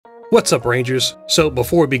What's up, Rangers? So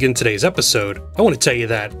before we begin today's episode, I want to tell you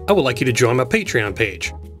that I would like you to join my Patreon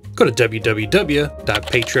page. Go to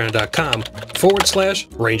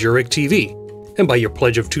www.patreon.com/RangerRigTV, and by your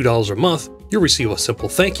pledge of $2 a month, you'll receive a simple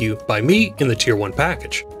thank you by me in the Tier 1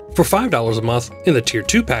 package. For $5 a month in the Tier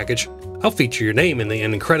 2 package, I'll feature your name in the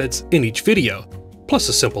ending credits in each video, plus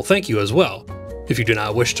a simple thank you as well. If you do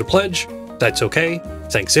not wish to pledge, that's okay.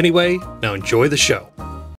 Thanks anyway. Now enjoy the show.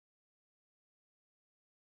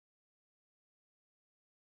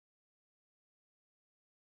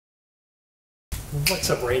 What's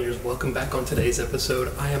up, Rangers? Welcome back on today's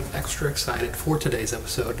episode. I am extra excited for today's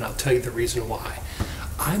episode, and I'll tell you the reason why.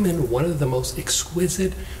 I'm in one of the most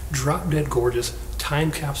exquisite, drop-dead gorgeous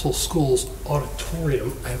time capsule schools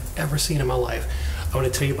auditorium I've ever seen in my life. I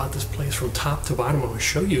want to tell you about this place from top to bottom. I want to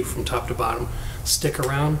show you from top to bottom. Stick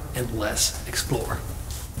around and let's explore.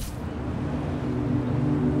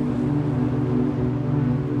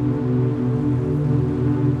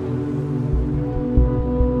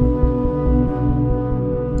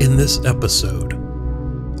 In this episode,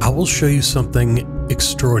 I will show you something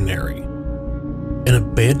extraordinary. An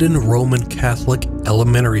abandoned Roman Catholic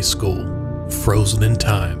elementary school frozen in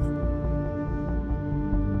time.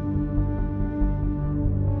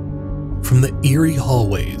 From the eerie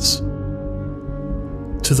hallways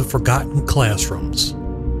to the forgotten classrooms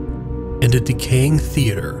and a decaying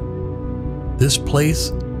theater, this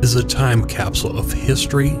place is a time capsule of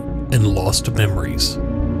history and lost memories.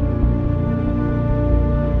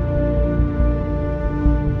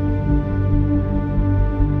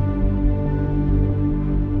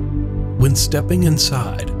 When stepping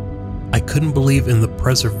inside, I couldn't believe in the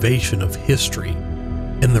preservation of history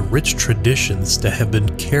and the rich traditions that have been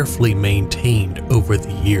carefully maintained over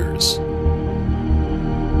the years.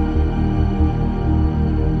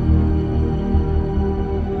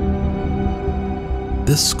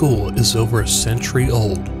 This school is over a century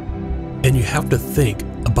old, and you have to think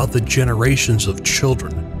about the generations of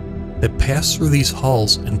children that pass through these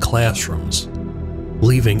halls and classrooms,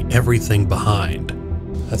 leaving everything behind.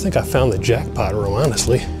 I think I found the jackpot room,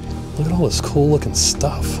 honestly. Look at all this cool looking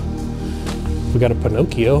stuff. We got a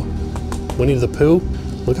Pinocchio, Winnie the Pooh.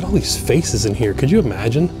 Look at all these faces in here. Could you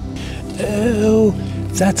imagine? Oh,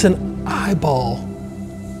 that's an eyeball.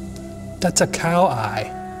 That's a cow eye.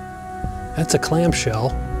 That's a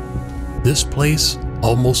clamshell. This place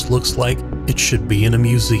almost looks like it should be in a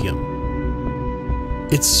museum.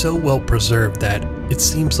 It's so well preserved that it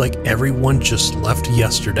seems like everyone just left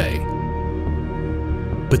yesterday.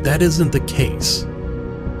 But that isn't the case.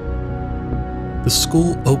 The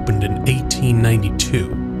school opened in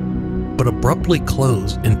 1892, but abruptly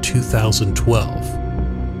closed in 2012.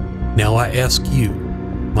 Now I ask you,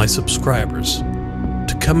 my subscribers,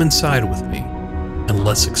 to come inside with me, and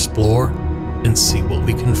let's explore and see what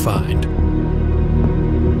we can find.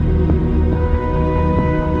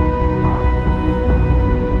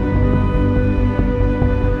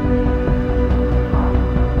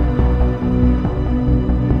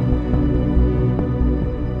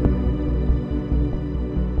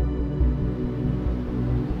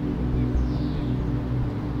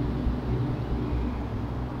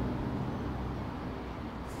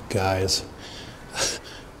 Guys,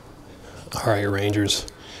 all right, Rangers,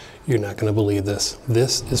 you're not going to believe this.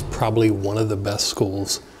 This is probably one of the best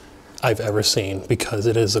schools I've ever seen because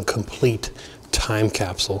it is a complete time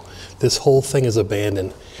capsule. This whole thing is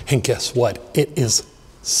abandoned, and guess what? It is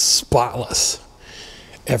spotless.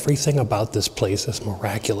 Everything about this place is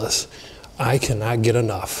miraculous. I cannot get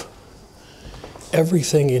enough.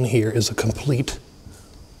 Everything in here is a complete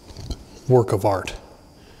work of art.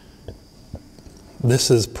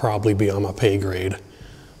 This is probably beyond my pay grade.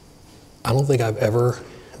 I don't think I've ever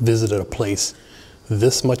visited a place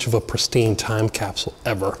this much of a pristine time capsule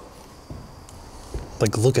ever.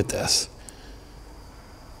 Like, look at this.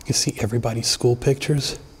 You see everybody's school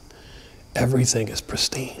pictures? Everything is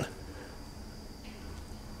pristine.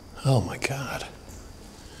 Oh my God.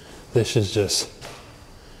 This is just,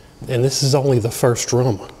 and this is only the first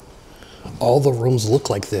room. All the rooms look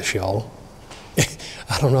like this, y'all.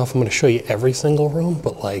 I don't know if I'm going to show you every single room,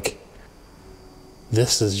 but like,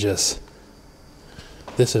 this is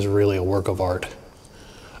really a work of art.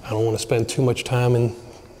 I don't want to spend too much time in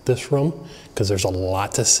this room because there's a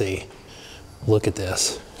lot to see. Look at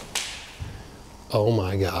this. Oh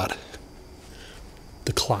my God.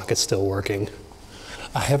 The clock is still working.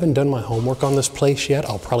 I haven't done my homework on this place yet.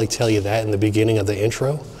 I'll probably tell you that in the beginning of the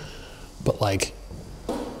intro, but like,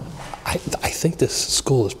 I think this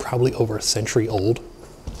school is probably over a century old,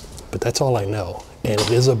 but that's all I know. And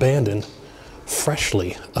it is abandoned,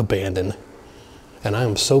 freshly abandoned. And I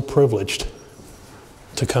am so privileged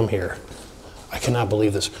to come here. I cannot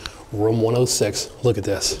believe this. Room 106, look at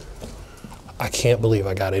this. I can't believe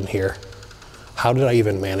I got in here. How did I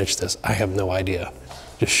even manage this? I have no idea.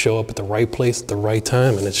 Just show up at the right place at the right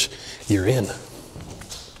time and you're in.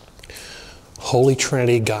 Holy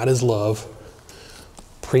Trinity, God is love.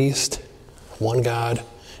 Priest, one God,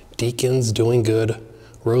 deacons, doing good,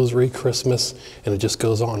 rosary, Christmas, and it just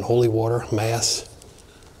goes on. Holy water, mass.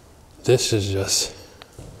 This is just,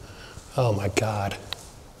 oh my God.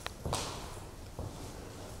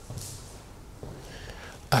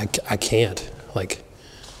 I can't. Like,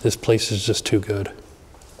 this place is just too good.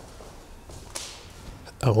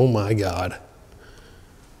 Oh my God.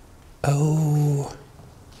 Oh.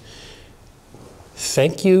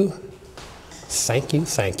 Thank you. Thank you,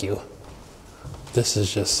 thank you. This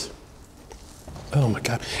is just, oh my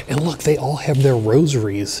God. And look, they all have their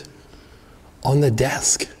rosaries on the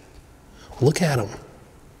desk. Look at them.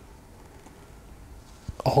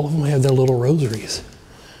 All of them have their little rosaries.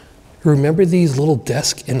 Remember these little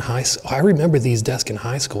desks in high school? I remember these desks in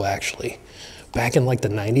high school, actually. Back in like the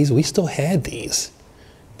 90s, we still had these.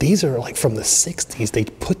 These are like from the 60s. They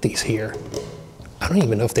put these here. I don't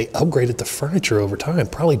even know if they upgraded the furniture over time.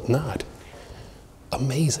 Probably not.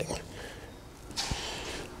 Amazing.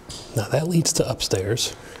 Now that leads to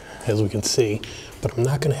upstairs, as we can see, but I'm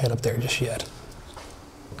not gonna head up there just yet.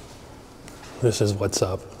 This is what's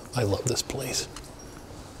up. I love this place.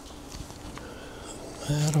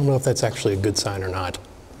 I don't know if that's actually a good sign or not.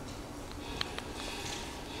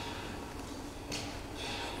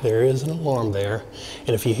 There is an alarm there, and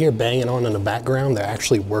if you hear banging on in the background, they're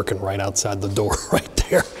actually working right outside the door right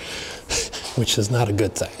there, which is not a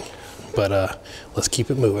good thing. But let's keep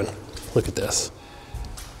it moving. Look at this.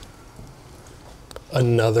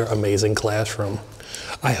 Another amazing classroom.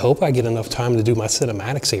 I hope I get enough time to do my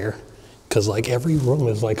cinematics here, because like every room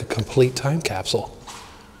is like a complete time capsule.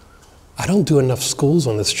 I don't do enough schools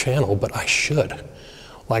on this channel, but I should.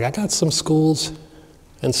 Like, I got some schools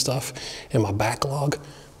and stuff in my backlog,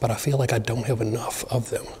 but I feel like I don't have enough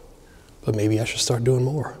of them. But maybe I should start doing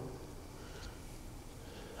more.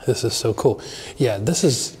 This is so cool. Yeah, this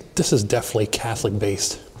is definitely Catholic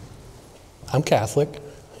based. I'm Catholic,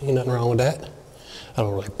 ain't nothing wrong with that. I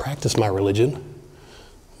don't really practice my religion,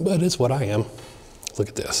 but it's what I am. Look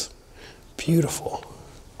at this, beautiful.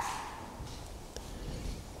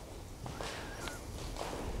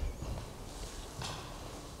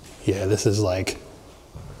 Yeah, this is like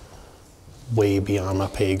way beyond my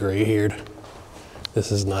pay grade here.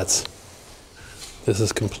 This is nuts. This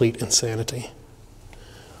is complete insanity.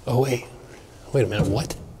 Oh wait a minute,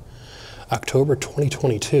 what? October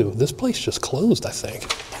 2022, this place just closed, I think.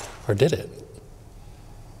 Or did it?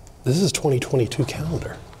 This is 2022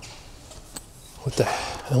 calendar. What the,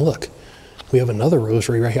 and look, we have another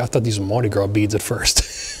rosary right here. I thought these were Mardi Gras beads at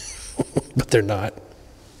first, but they're not.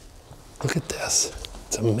 Look at this.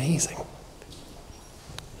 It's amazing.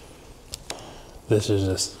 This is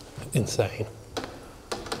just insane.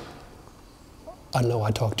 I know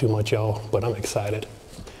I talk too much, y'all, but I'm excited.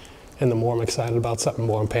 And the more I'm excited about something,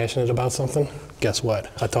 the more I'm passionate about something, guess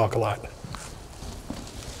what? I talk a lot.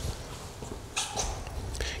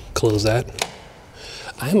 Close that.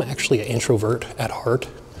 I'm actually an introvert at heart,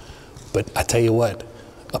 but I tell you what,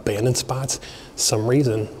 abandoned spots, some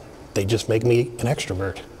reason, they just make me an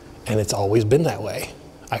extrovert. And it's always been that way.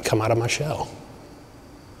 I come out of my shell.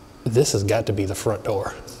 This has got to be the front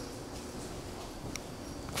door.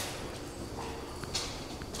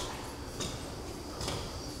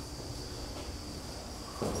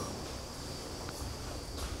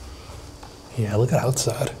 Yeah, look at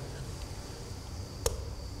outside.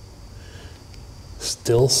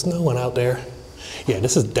 Still snowing out there. Yeah,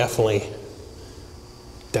 this is definitely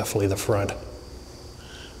the front.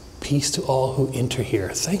 Peace to all who enter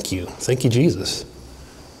here. Thank you. Thank you, Jesus.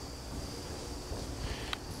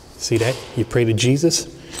 See that? You pray to Jesus,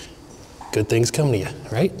 good things come to you,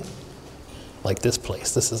 right? Like this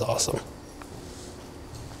place. This is awesome.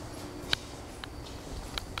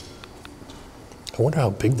 I wonder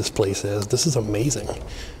how big this place is. This is amazing.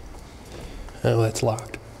 Oh, that's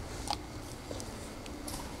locked.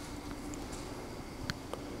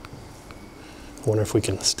 I wonder if we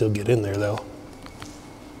can still get in there, though.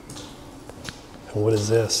 And what is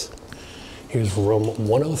this? Here's room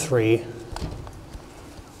 103.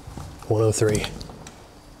 103.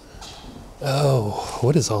 Oh,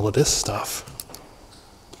 what is all of this stuff?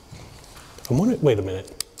 I'm wondering, wait a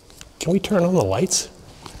minute. Can we turn on the lights?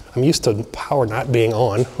 I'm used to power not being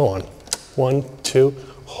on. Hold on. 1, 2.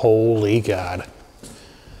 Holy God.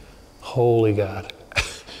 Holy God.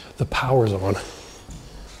 The power's on.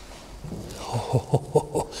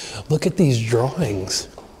 Oh, look at these drawings.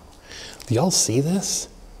 Do y'all see this?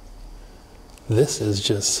 This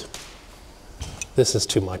is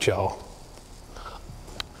too much, y'all.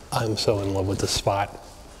 I'm so in love with this spot.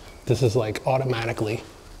 This is like automatically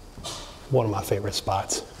one of my favorite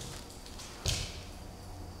spots.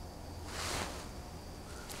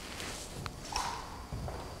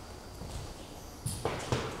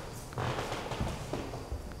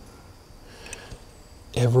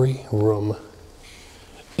 Every room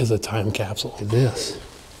is a time capsule. This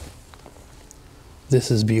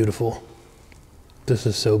is beautiful. This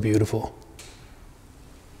is so beautiful.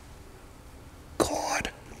 God.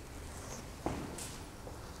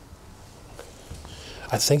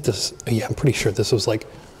 I think this, yeah, I'm pretty sure this was like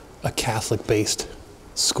a Catholic-based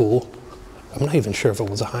school. I'm not even sure if it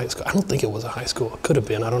was a high school. I don't think it was a high school. It could have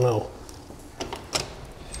been, I don't know.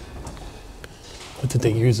 What did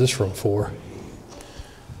they use this room for?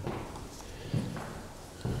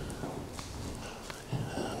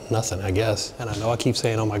 Nothing, I guess. And I know I keep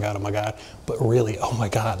saying, oh my God, but really, oh my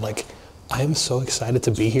God, like, I am so excited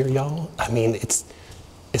to be here, y'all. I mean, it's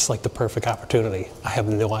like the perfect opportunity. I have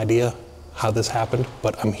no idea how this happened,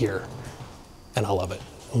 but I'm here and I love it.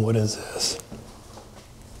 What is this?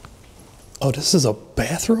 Oh, this is a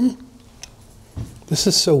bathroom? This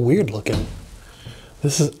is so weird looking.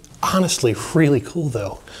 This is honestly really cool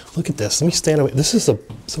though. Look at this, let me stand away. This is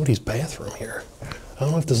somebody's bathroom here. I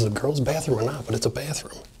don't know if this is a girl's bathroom or not, but it's a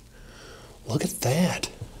bathroom. Look at that.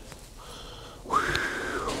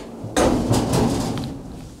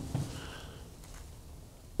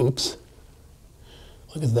 Oops.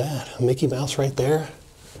 Look at that. Mickey Mouse right there.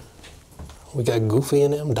 We got Goofy in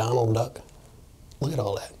them, Donald Duck. Look at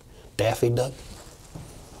all that. Daffy Duck.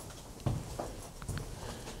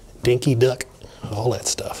 Dinky Duck. All that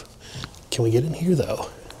stuff. Can we get in here though?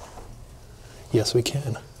 Yes, we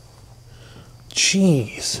can.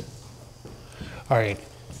 Jeez. All right.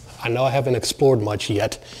 I know I haven't explored much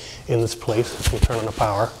yet in this place. Let me turn on the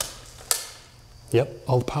power. Yep,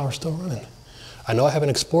 all the power's still running. I know I haven't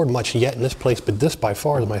explored much yet in this place, but this by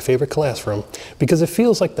far is my favorite classroom because it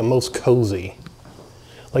feels like the most cozy.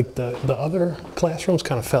 Like the other classrooms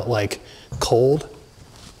kind of felt like cold,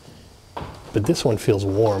 but this one feels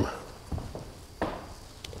warm.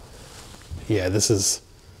 Yeah, this is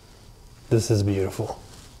beautiful.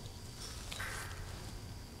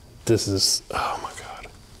 This is, oh my God.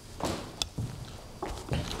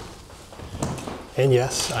 And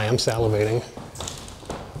yes, I am salivating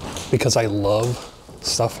because I love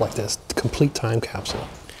stuff like this. Complete time capsule.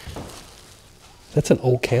 That's an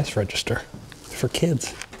old cash register for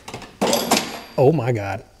kids. Oh my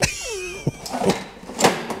God.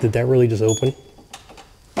 Did that really just open?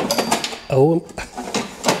 Oh,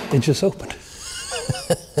 it just opened.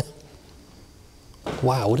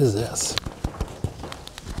 Wow, what is this?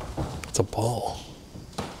 It's a ball.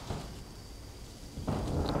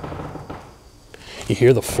 You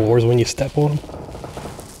hear the floors when you step on them?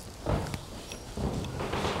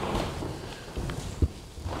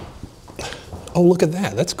 Oh, look at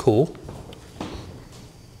that. That's cool.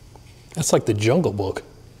 That's like the Jungle Book.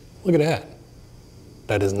 Look at that.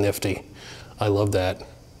 That is nifty. I love that.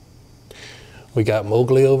 We got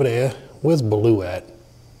Mowgli over there. Where's Baloo at?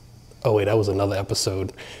 Oh wait, that was another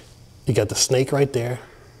episode. You got the snake right there.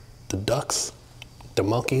 The ducks. The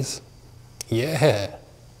monkeys. Yeah.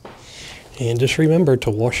 And just remember to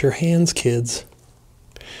wash your hands, kids.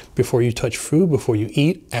 Before you touch food, before you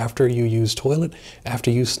eat, after you use toilet, after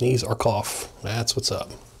you sneeze or cough. That's what's up.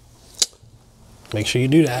 Make sure you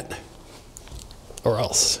do that. Or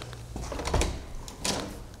else.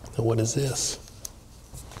 And what is this?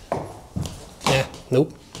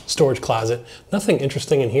 Nope. Storage closet. Nothing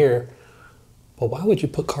interesting in here. But why would you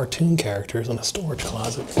put cartoon characters in a storage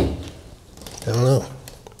closet? I don't know.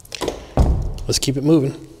 Let's keep it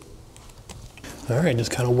moving. All right, just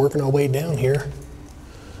kind of working our way down here.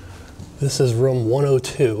 This is room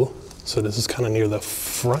 102. So this is kind of near the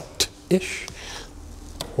front-ish.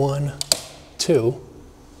 1, 2.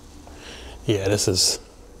 Yeah, this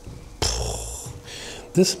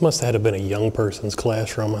must have been a young person's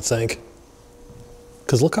classroom, I think.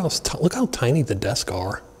 Because look how tiny the desks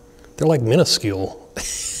are. They're like minuscule.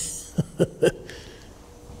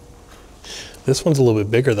 This one's a little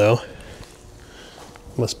bit bigger though.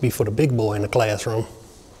 Must be for the big boy in the classroom.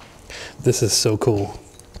 This is so cool.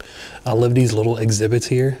 I love these little exhibits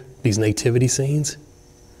here, these nativity scenes.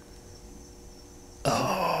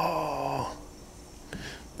 Oh,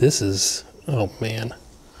 this is, oh man.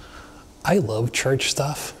 I love church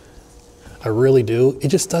stuff. I really do. It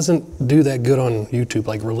just doesn't do that good on YouTube,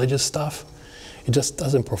 like religious stuff. It just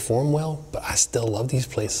doesn't perform well, but I still love these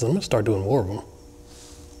places. I'm gonna start doing more of them.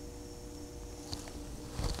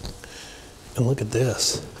 And look at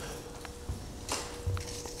this.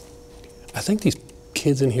 I think these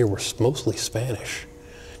kids in here were mostly Spanish,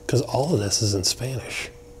 because all of this is in Spanish.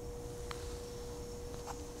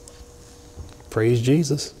 Praise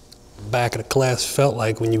Jesus. Back of the class felt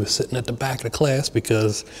like when you were sitting at the back of the class,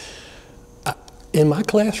 because in my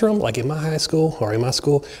classroom, like in my high school or in my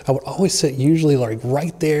school, I would always sit usually like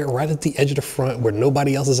right there, right at the edge of the front where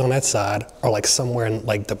nobody else is on that side, or like somewhere in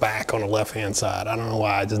like the back on the left-hand side. I don't know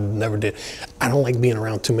why, I just never did. I don't like being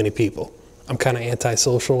around too many people. I'm kind of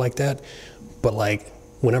antisocial like that, but like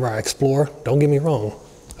whenever I explore, don't get me wrong,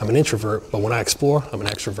 I'm an introvert, but when I explore, I'm an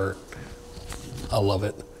extrovert. I love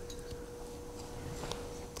it.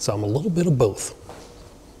 So I'm a little bit of both.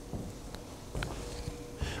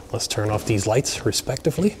 Let's turn off these lights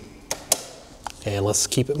respectively, and let's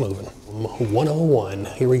keep it moving. 101,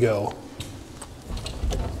 here we go.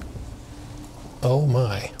 Oh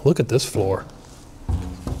my, look at this floor.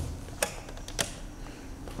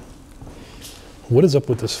 What is up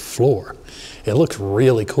with this floor? It looks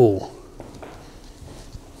really cool.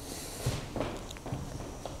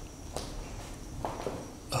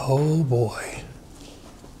 Oh boy.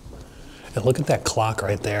 And look at that clock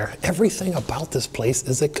right there. Everything about this place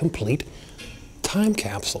is a complete time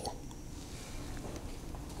capsule.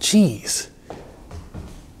 Jeez.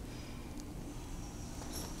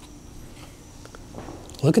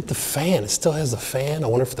 Look at the fan. It still has the fan. I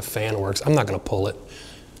wonder if the fan works. I'm not going to pull it.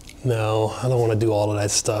 No, I don't want to do all of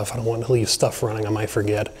that stuff. I don't want to leave stuff running I might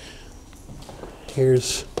forget.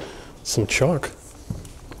 Here's some chalk.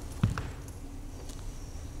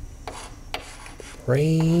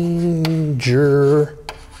 Ranger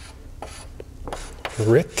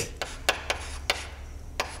Rick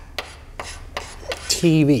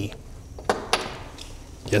TV.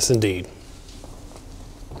 Yes, indeed.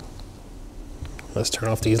 Let's turn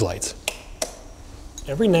off these lights.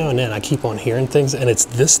 Every now and then I keep on hearing things, and it's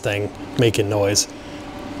this thing making noise.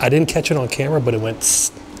 I didn't catch it on camera, but it went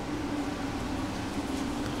tss.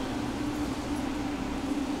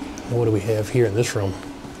 What do we have here in this room?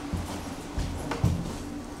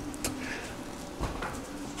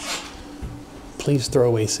 Please throw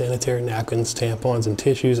away sanitary napkins, tampons, and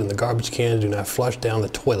tissues in the garbage can. Do not flush down the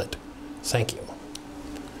toilet. Thank you.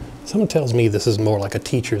 Someone tells me this is more like a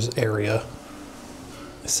teacher's area.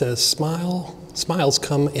 It says, smiles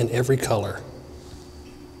come in every color.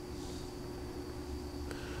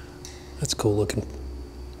 That's a cool looking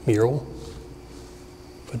mural.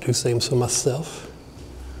 If I do say so myself.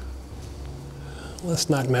 Let's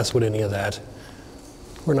not mess with any of that.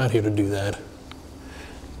 We're not here to do that.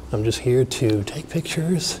 I'm just here to take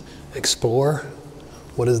pictures, explore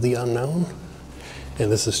what is the unknown,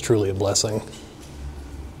 and this is truly a blessing.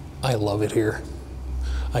 I love it here.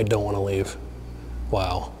 I don't want to leave.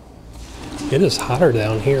 Wow. It is hotter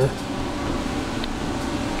down here.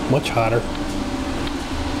 Much hotter.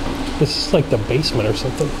 This is like the basement or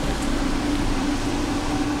something.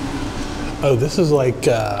 Oh, this is like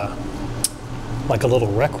a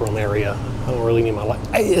little rec room area. I don't really need my light.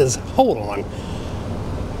 It is, hold on.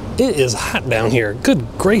 It is hot down here. Good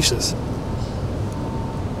gracious.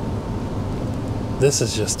 This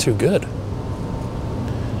is just too good.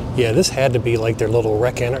 Yeah, this had to be like their little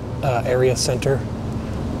rec area center.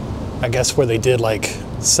 I guess where they did like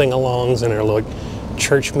sing-alongs and their like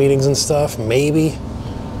church meetings and stuff. Maybe.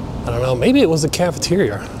 I don't know. Maybe it was the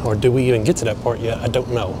cafeteria. Or did we even get to that part yet? I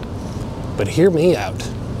don't know. But hear me out.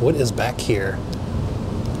 What is back here?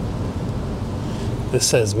 This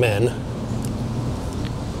says men.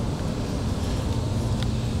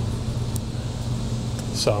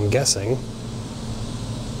 So I'm guessing,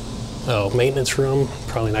 oh, maintenance room,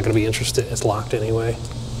 probably not going to be interested. It's locked anyway.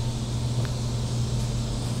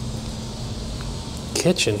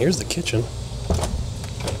 Kitchen, here's the kitchen.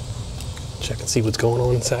 Check and see what's going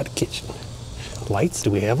on inside the kitchen. Lights,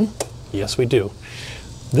 do we have them? Yes, we do.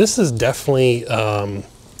 This is definitely, I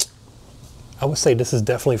would say this is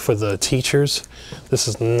definitely for the teachers. This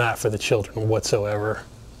is not for the children whatsoever.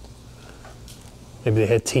 Maybe they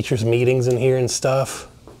had teachers meetings in here and stuff.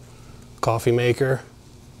 Coffee maker.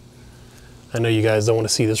 I know you guys don't want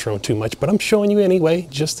to see this room too much, but I'm showing you anyway,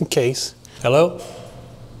 just in case. Hello?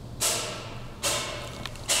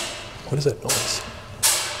 What is that noise?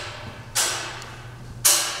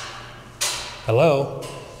 Hello?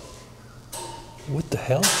 What the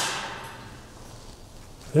hell?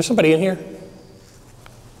 Is there somebody in here?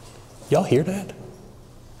 Y'all hear that?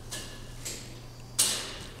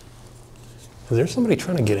 Is there somebody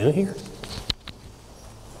trying to get in here?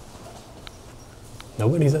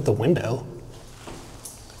 Nobody's at the window.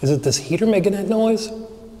 Is it this heater making that noise?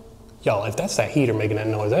 Y'all, if that's that heater making that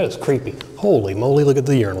noise, that is creepy. Holy moly, look at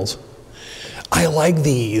the urinals. I like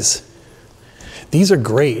these. These are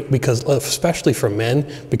great because, especially for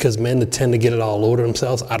men, because men tend to get it all over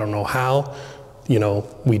themselves. I don't know how, you know,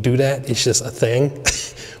 we do that. It's just a thing.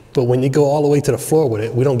 But when you go all the way to the floor with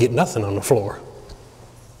it, we don't get nothing on the floor.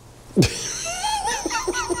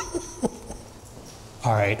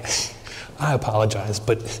 All right, I apologize,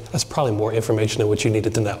 but that's probably more information than what you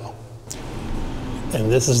needed to know.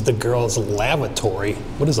 And this is the girls' lavatory.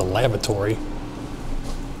 What is a lavatory?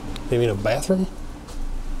 You mean a bathroom?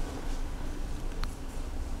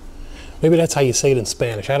 Maybe that's how you say it in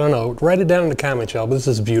Spanish. I don't know. Write it down in the comments, y'all, but this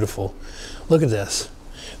is beautiful. Look at this.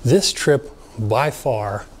 This trip, by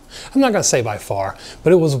far, I'm not going to say by far,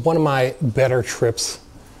 but it was one of my better trips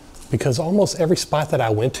because almost every spot that I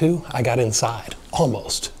went to, I got inside.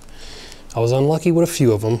 Almost. I was unlucky with a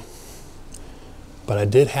few of them, but I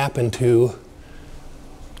did happen to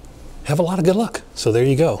have a lot of good luck. So there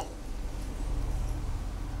you go.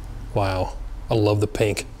 Wow. I love the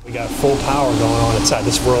pink. We got full power going on inside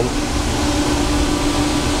this room.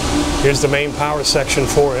 Here's the main power section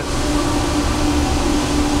for it.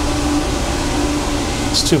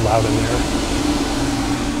 It's too loud in there.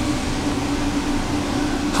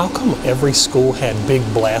 How come every school had big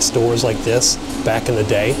blast doors like this back in the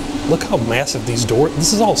day? Look how massive these doors,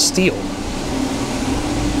 this is all steel.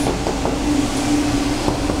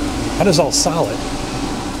 That is all solid.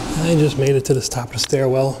 I just made it to this top of the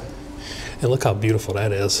stairwell. And look how beautiful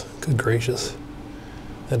that is. Good gracious.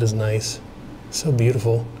 That is nice. So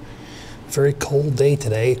beautiful. Very cold day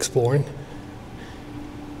today exploring.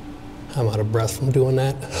 I'm out of breath from doing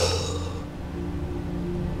that.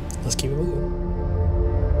 Let's keep it moving.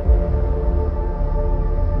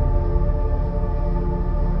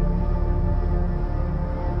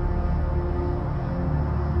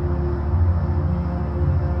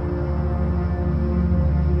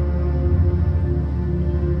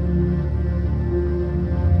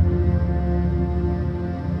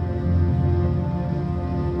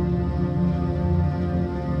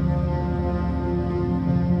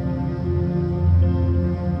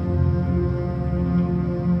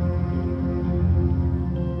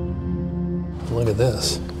 Look at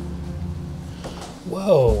this.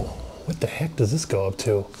 Whoa, what the heck does this go up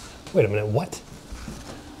to? Wait a minute, what?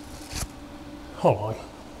 Hold on.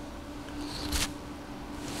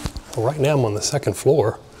 Well, right now I'm on the second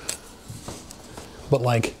floor, but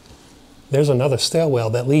like, there's another stairwell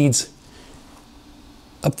that leads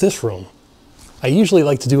up this room. I usually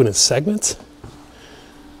like to do it in segments,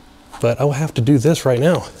 but I'll have to do this right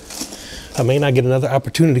now. I may not get another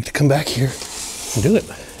opportunity to come back here and do it.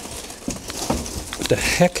 What the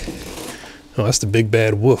heck? Oh, that's the big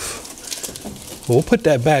bad wolf. Well, we'll put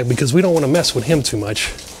that back because we don't want to mess with him too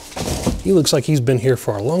much. He looks like he's been here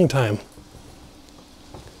for a long time.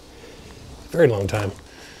 Very long time.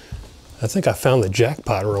 I think I found the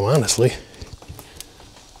jackpot room, honestly.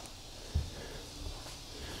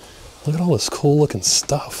 Look at all this cool looking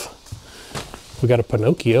stuff. We got a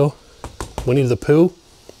Pinocchio, Winnie the Pooh.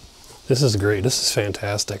 This is great, this is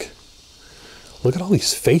fantastic. Look at all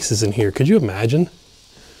these faces in here. Could you imagine?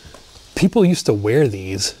 People used to wear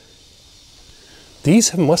these.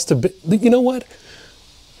 These must have been, you know what?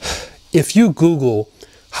 If you Google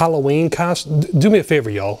Halloween costume, do me a favor,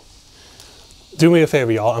 y'all. Do me a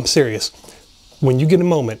favor, y'all. I'm serious. When you get a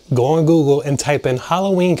moment, go on Google and type in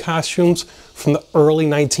Halloween costumes from the early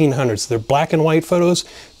 1900s. They're black and white photos.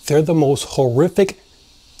 They're the most horrific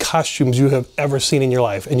costumes you have ever seen in your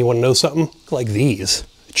life. And you want to know something? Like these.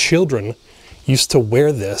 Children used to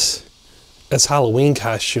wear this as Halloween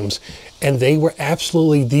costumes, and they were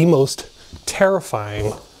absolutely the most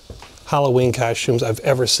terrifying Halloween costumes I've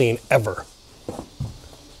ever seen, ever.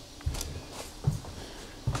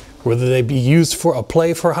 Whether they be used for a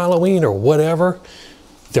play for Halloween or whatever,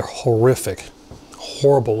 they're horrific,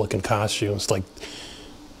 horrible looking costumes. Like,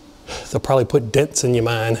 they'll probably put dents in your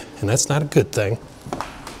mind, and that's not a good thing.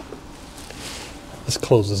 Let's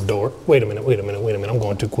close this door. Wait a minute, wait a minute, wait a minute. I'm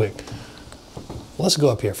going too quick. Let's go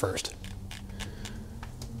up here first.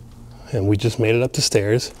 And we just made it up the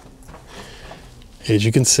stairs, as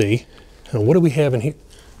you can see. And what do we have in here?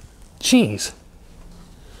 Jeez.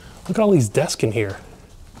 Look at all these desks in here.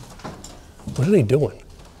 What are they doing?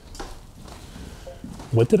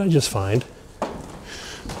 What did I just find?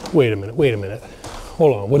 Wait a minute, wait a minute.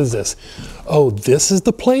 Hold on, what is this? Oh, this is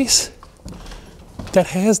the place that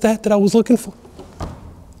has that I was looking for?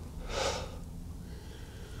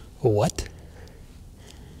 What?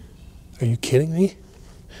 Are you kidding me?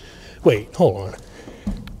 Wait, hold on.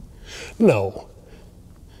 No.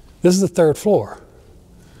 This is the third floor.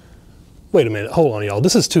 Wait a minute, hold on, y'all.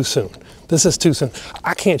 This is too soon. This is too soon.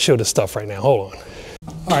 I can't show this stuff right now, hold on.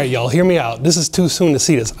 All right, y'all, hear me out. This is too soon to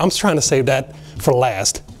see this. I'm trying to save that for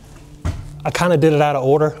last. I kind of did it out of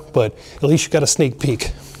order, but at least you got a sneak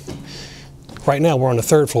peek. Right now, we're on the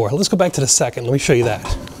 3rd floor. Let's go back to the 2nd. Let me show you that.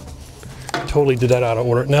 Totally did that out of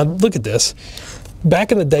order. Now, look at this.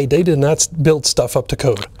 Back in the day, they did not build stuff up to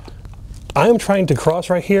code. I am trying to cross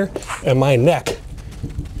right here, and my neck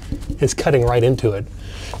is cutting right into it.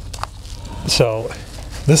 So,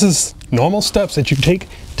 this is normal steps that you take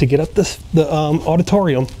to get up the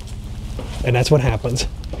auditorium, and that's what happens.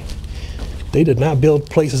 They did not build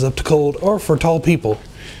places up to code or for tall people,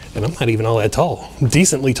 and I'm not even all that tall. I'm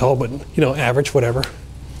decently tall, but you know, average, whatever.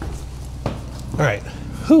 All right,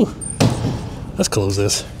 whew. Let's close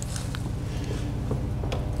this.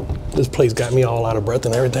 This place got me all out of breath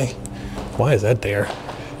and everything. Why is that there?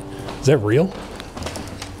 Is that real?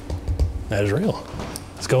 That is real.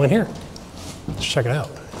 Let's go in here. Let's check it out.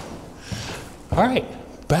 All right,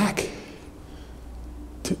 back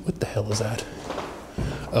to, what the hell is that?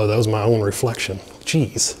 Oh, that was my own reflection.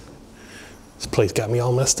 Jeez, this place got me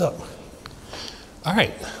all messed up. All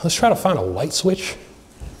right, let's try to find a light switch.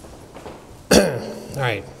 All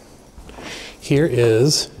right, here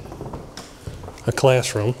is a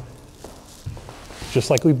classroom, just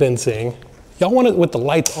like we've been seeing. Y'all want it with the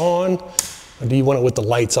lights on, or do you want it with the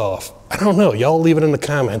lights off? I don't know, y'all leave it in the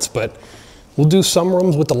comments, but we'll do some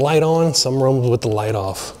rooms with the light on, some rooms with the light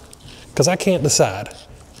off, because I can't decide.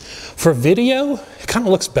 For video, it kind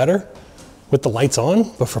of looks better with the lights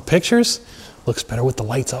on, but for pictures, it looks better with the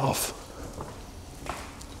lights off.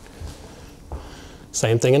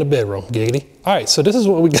 Same thing in the bedroom, giggity. All right, so this is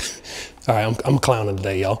what we got. All right, I'm clowning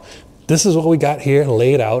today, y'all. This is what we got here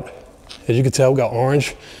laid out. As you can tell, we got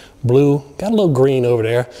orange, blue, got a little green over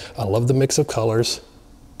there. I love the mix of colors.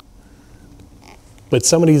 But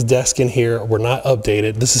some of these desks in here were not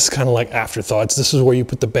updated. This is kind of like afterthoughts. This is where you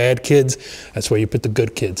put the bad kids. That's where you put the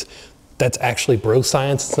good kids. That's actually bro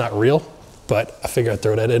science. It's not real, but I figure I'd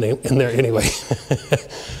throw that in there anyway.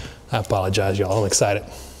 I apologize, y'all. I'm excited.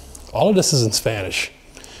 All of this is in Spanish.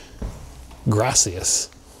 Gracias.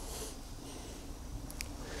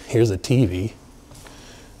 Here's a TV,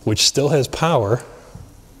 which still has power.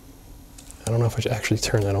 I don't know if I should actually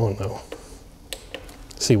turn that on, though.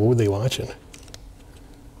 Let's see, what were they watching?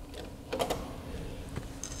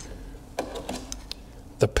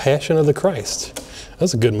 The Passion of the Christ.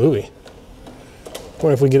 That's a good movie. I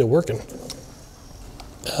wonder if we get it working.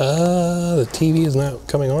 The TV is not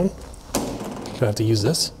coming on. Do I have to use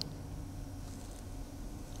this?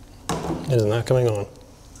 It is not coming on.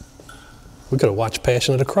 We could have watched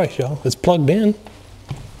Passion of the Christ, y'all. It's plugged in.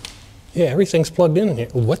 Yeah, everything's plugged in here.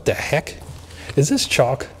 What the heck? Is this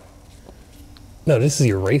chalk? No, this is the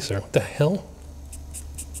eraser. What the hell?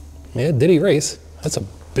 Yeah, it did erase. That's a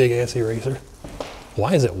big ass eraser.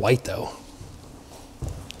 Why is it white though?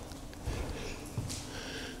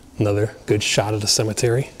 Another good shot of the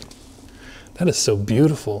cemetery. That is so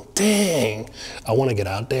beautiful. Dang, I want to get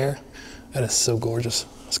out there. That is so gorgeous.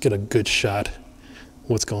 Let's get a good shot of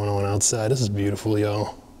what's going on outside. This is beautiful,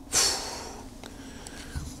 y'all.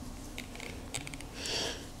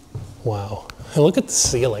 Wow, and look at the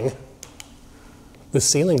ceiling. The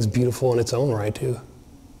ceiling's beautiful in its own right too.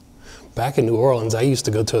 Back in New Orleans, I used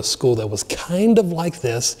to go to a school that was kind of like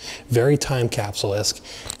this, very time capsule-esque.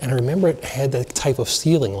 And I remember it had that type of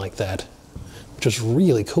ceiling like that, which is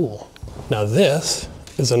really cool. Now this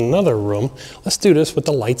is another room. Let's do this with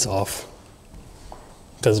the lights off,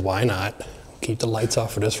 because why not? Keep the lights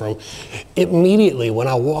off for this room. Immediately when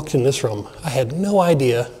I walked in this room, I had no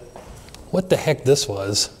idea what the heck this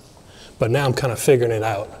was, but now I'm kind of figuring it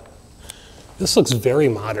out. This looks very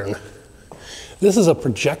modern. This is a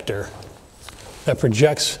projector that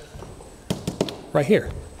projects right here.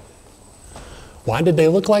 Why did they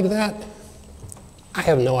look like that? I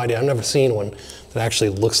have no idea. I've never seen one that actually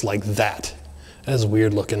looks like that. That is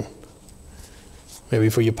weird looking. Maybe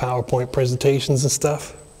for your PowerPoint presentations and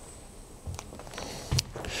stuff.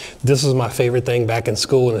 This was my favorite thing back in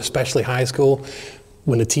school, and especially high school.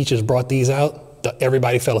 When the teachers brought these out,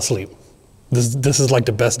 everybody fell asleep. This is like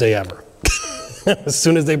the best day ever. As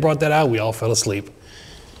soon as they brought that out, we all fell asleep.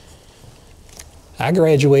 I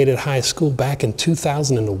graduated high school back in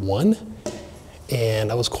 2001, and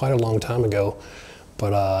that was quite a long time ago.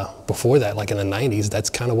 But before that, like in the 90s, that's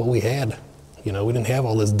kind of what we had. You know, we didn't have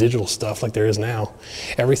all this digital stuff like there is now.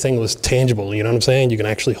 Everything was tangible, you know what I'm saying? You can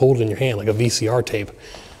actually hold it in your hand like a VCR tape.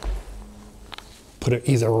 Put it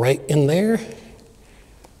either right in there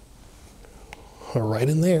or right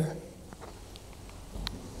in there.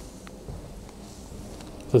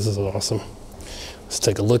 This is awesome. Let's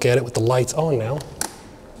take a look at it with the lights on now.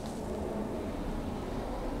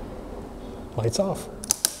 Lights off.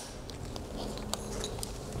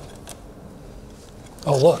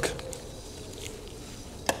 Oh, look.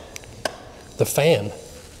 The fan.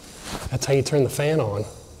 That's how you turn the fan on.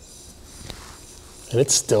 And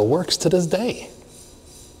it still works to this day.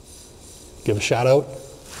 Give a shout out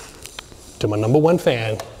to my #1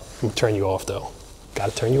 fan. I'm gonna turn you off though.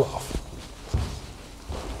 Gotta turn you off.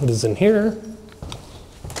 What is in here?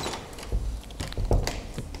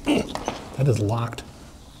 That is locked.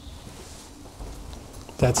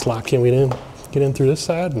 That's locked. Can we get in through this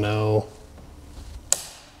side? No.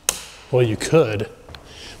 Well, you could,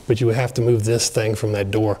 but you would have to move this thing from that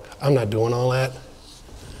door. I'm not doing all that,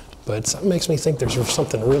 but something makes me think there's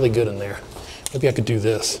something really good in there. Maybe I could do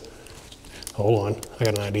this. Hold on, I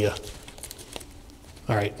got an idea.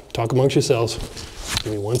 All right, talk amongst yourselves.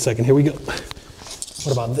 Give me 1 second, here we go.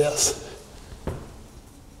 What about this?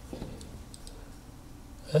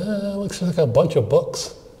 Looks like a bunch of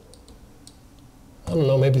books. I don't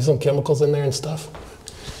know, maybe some chemicals in there and stuff.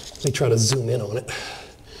 Let me try to zoom in on it.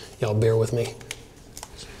 Y'all bear with me.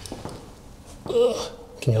 Ugh.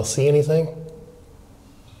 Can y'all see anything?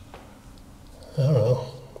 I don't know.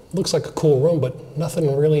 Looks like a cool room, but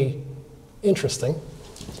nothing really interesting.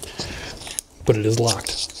 But it is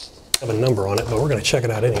locked. I have a number on it, but we're gonna check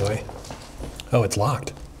it out anyway. Oh, it's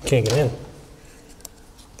locked. Can't get in.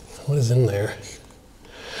 What is in there?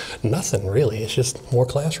 Nothing really, it's just more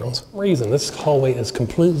classrooms. For some reason, this hallway is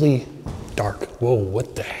completely dark. Whoa,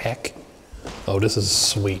 what the heck? Oh, this is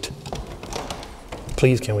sweet.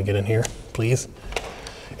 Please, can we get in here? Please?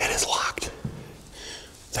 It is locked.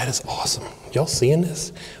 That is awesome. Y'all seeing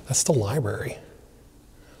this? That's the library.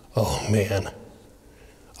 Oh man,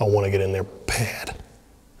 I want to get in there bad.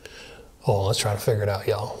 Oh, let's try to figure it out,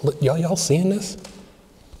 y'all. Y'all seeing this?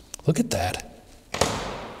 Look at that.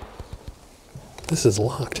 This is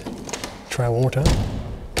locked. Try one more time.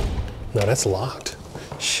 No, that's locked.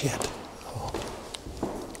 Shit. Oh.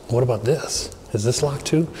 What about this? Is this locked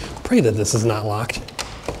too? Pray that this is not locked.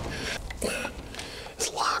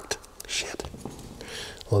 It's locked. Shit.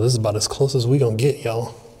 Well, this is about as close as we gonna get,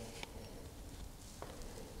 y'all.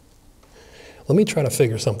 Let me try to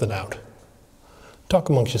figure something out. Talk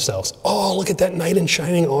amongst yourselves. Oh, look at that knight in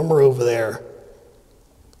shining armor over there.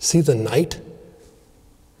 See the knight?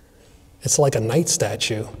 It's like a knight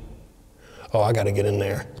statue. Oh, I gotta get in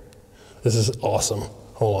there. This is awesome.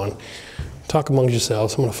 Hold on. Talk amongst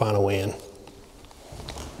yourselves. I'm gonna find a way in.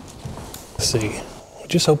 Let's see. We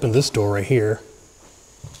just opened this door right here.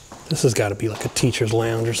 This has gotta be like a teacher's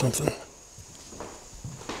lounge or something.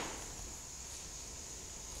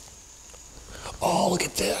 Oh, look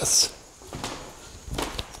at this.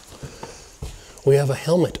 We have a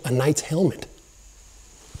helmet, a knight's helmet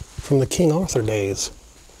from the King Arthur days.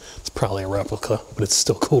 It's probably a replica, but it's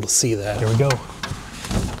still cool to see that. Here we go.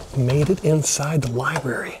 Made it inside the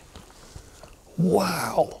library.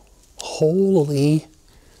 Wow. Holy,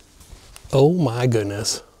 oh my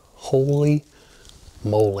goodness. Holy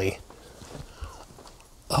moly.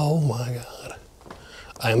 Oh my God.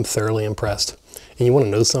 I am thoroughly impressed. And you want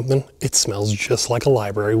to know something? It smells just like a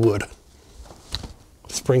library would.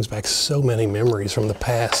 This brings back so many memories from the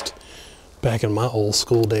past, back in my old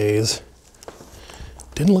school days.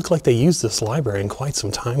 Didn't look like they used this library in quite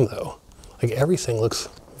some time though. Like everything looks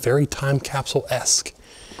very time capsule-esque.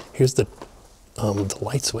 Here's the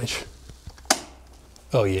light switch.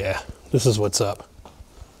 Oh yeah, this is what's up.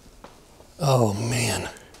 Oh man.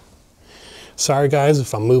 Sorry guys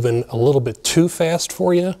if I'm moving a little bit too fast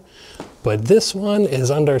for you, but this one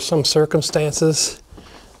is under some circumstances.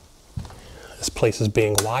 This place is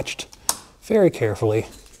being watched very carefully.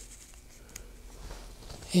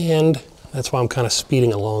 And that's why I'm kind of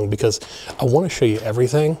speeding along, because I want to show you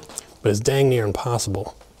everything, but it's dang near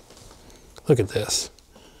impossible. Look at this.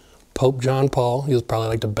 Pope John Paul, he was probably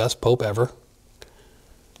like the best pope ever.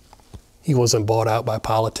 He wasn't bought out by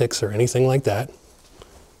politics or anything like that.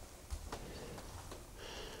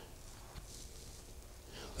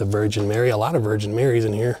 The Virgin Mary, a lot of Virgin Marys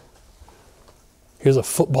in here. Here's a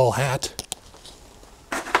football hat.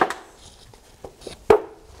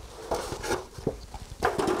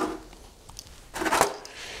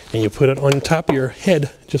 And you put it on top of your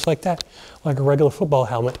head, just like that, like a regular football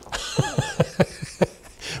helmet.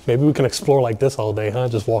 Maybe we can explore like this all day, huh?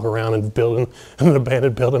 Just walk around in an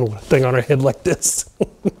abandoned building with a thing on our head like this.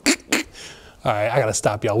 All right, I gotta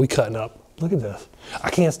stop, y'all. We cutting up. Look at this. I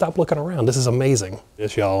can't stop looking around. This is amazing.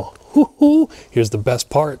 This, y'all. Here's the best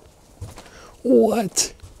part.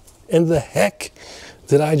 What in the heck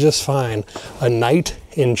did I just find? A knight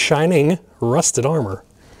in shining rusted armor.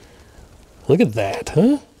 Look at that,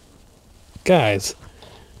 huh? Guys,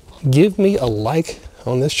 give me a like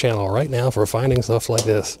on this channel right now for finding stuff like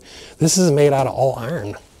this. This is made out of all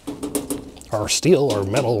iron. or steel or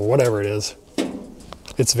metal or whatever it is.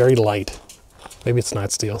 It's very light. Maybe it's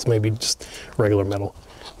not steel, it's maybe just regular metal.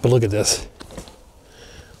 But look at this.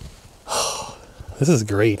 This is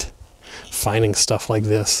great, finding stuff like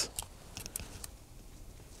this.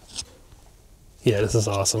 Yeah, this is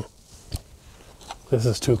awesome. This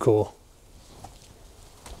is too cool.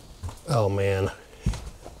 Oh man.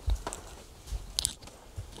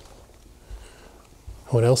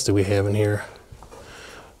 What else do we have in here?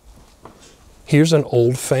 Here's an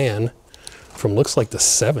old fan from looks like the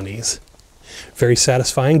 70s. Very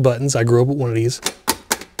satisfying buttons. I grew up with one of these.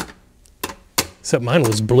 Except mine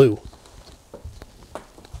was blue.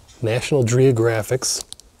 National Geographics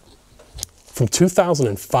from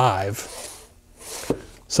 2005.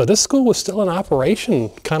 So this school was still in operation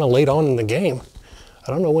kind of late on in the game.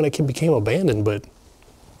 I don't know when it became abandoned, but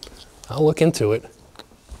I'll look into it.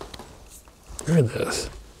 Look at this.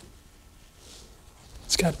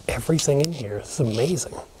 It's got everything in here. It's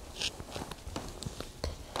amazing.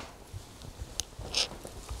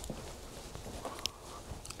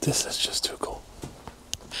 This is just too cool.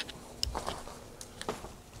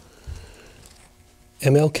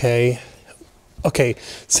 MLK. Okay,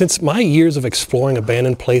 since my years of exploring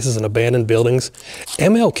abandoned places and abandoned buildings,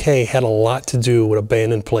 MLK had a lot to do with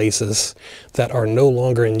abandoned places that are no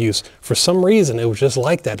longer in use. For some reason, it was just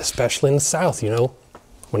like that, especially in the South, you know.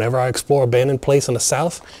 Whenever I explore abandoned place in the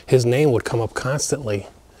South, his name would come up constantly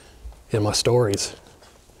in my stories.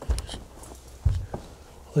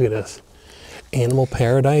 Look at this. Animal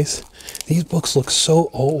Paradise. These books look so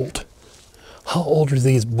old. How old are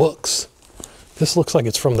these books? This looks like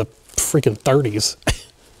it's from the freaking 30s.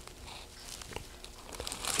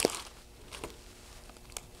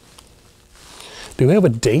 Do we have a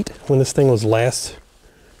date when this thing was last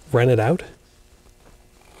rented out?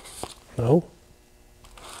 No?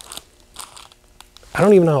 I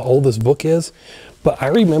don't even know how old this book is, but I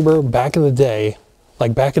remember back in the day,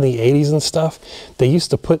 like back in the 80s and stuff, they used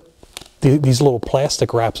to put these little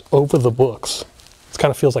plastic wraps over the books. It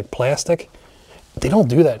kind of feels like plastic. They don't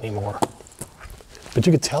do that anymore. But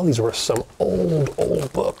you could tell these were some old,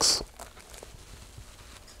 old books.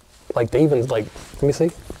 Like they even, like, let me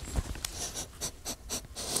see.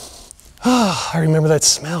 Ah, I remember that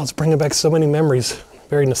smell. It's bringing back so many memories.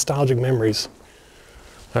 Very nostalgic memories.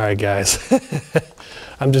 All right, guys.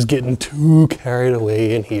 I'm just getting too carried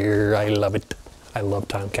away in here. I love it. I love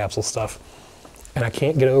time capsule stuff. And I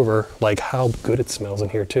can't get over, like, how good it smells in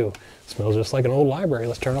here, too. It smells just like an old library.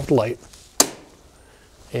 Let's turn off the light.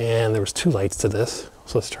 And there was 2 lights to this,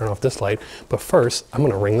 so let's turn off this light. But first, I'm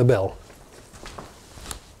gonna ring the bell.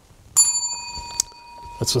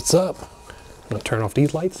 That's what's up. I'm gonna turn off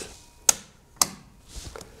these lights.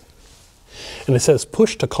 And it says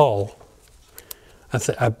push to call.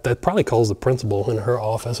 That probably calls the principal in her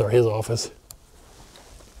office or his office.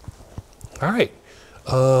 All right,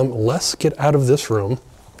 let's get out of this room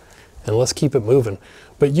and let's keep it moving.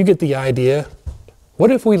 But you get the idea. What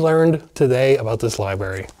have we learned today about this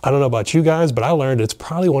library? I don't know about you guys, but I learned it's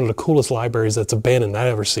probably one of the coolest libraries that's abandoned I've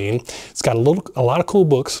ever seen. It's got a lot of cool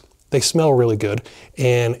books. They smell really good.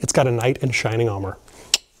 And it's got a knight in shining armor.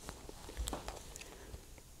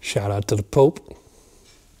 Shout out to the Pope.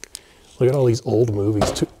 Look at all these old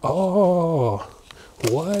movies too. Oh,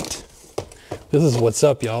 what? This is what's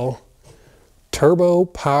up, y'all. Turbo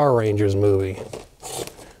Power Rangers movie.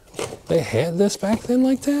 They had this back then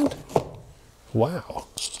like that? Wow.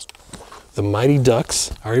 The Mighty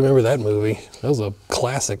Ducks. I remember that movie. That was a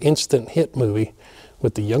classic, instant hit movie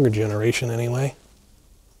with the younger generation anyway.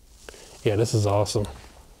 Yeah, this is awesome.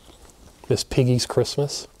 Miss Piggy's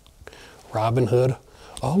Christmas. Robin Hood.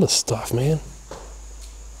 All this stuff, man.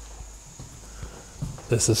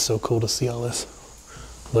 This is so cool to see all this.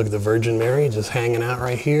 Look at the Virgin Mary just hanging out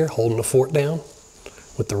right here, holding the fort down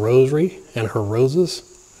with the rosary and her roses.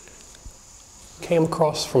 Came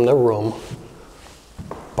across from the room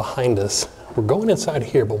behind us. We're going inside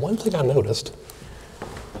here, but one thing I noticed,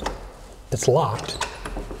 it's locked.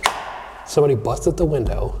 Somebody busted the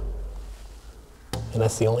window, and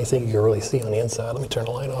that's the only thing you can really see on the inside. Let me turn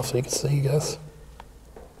the light off so you can see, you guys.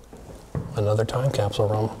 Another time capsule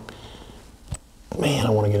room. Man, I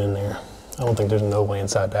want to get in there. I don't think there's no way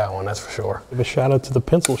inside that one, that's for sure. Give a shout out to the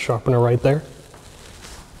pencil sharpener right there.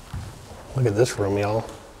 Look at this room, y'all.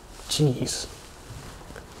 Jeez.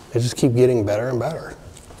 They just keep getting better and better.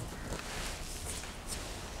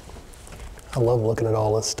 I love looking at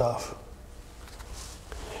all this stuff.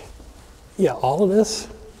 Yeah, all of this,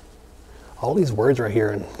 all these words right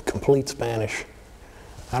here in complete Spanish.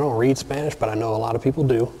 I don't read Spanish, but I know a lot of people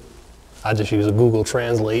do. I just use a Google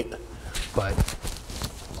Translate, but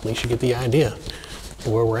at least you get the idea of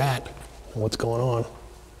where we're at. and what's going on.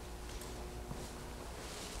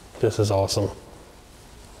 This is awesome.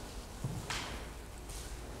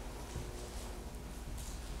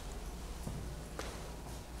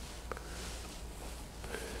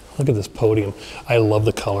 Look at this podium. I love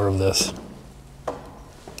the color of this.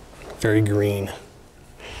 Very green.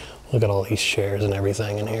 Look at all these chairs and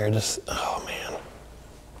everything in here. Just, oh man.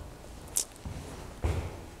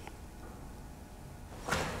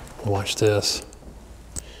 Watch this.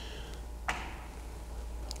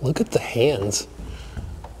 Look at the hands.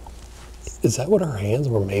 Is that what our hands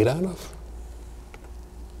were made out of?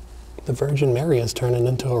 The Virgin Mary is turning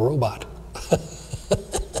into a robot.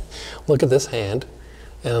 Look at this hand,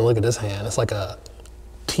 and then look at this hand. It's like a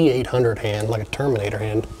T-800 hand, like a Terminator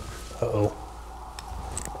hand. Uh-oh.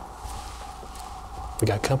 We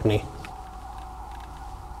got company.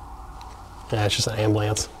 Yeah, it's just an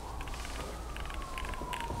ambulance.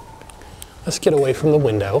 Let's get away from the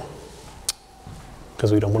window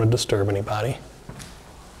because we don't want to disturb anybody.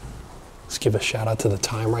 Let's give a shout out to the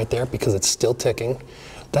time right there because it's still ticking.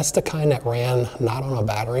 That's the kind that ran not on a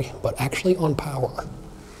battery, but actually on power.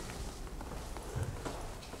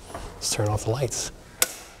 Let's turn off the lights.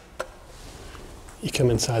 You come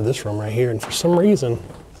inside this room right here, and for some reason,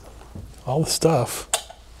 all the stuff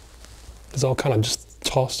is all kind of just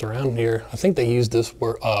tossed around here. I think they used this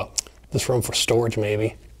room for storage,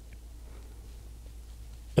 maybe.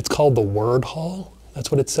 It's called the Word Hall. That's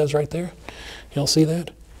what it says right there. Y'all see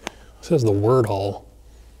that? It says the Word Hall.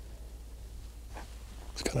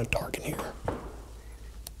 It's kind of dark in here.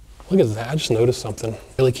 Look at that, I just noticed something.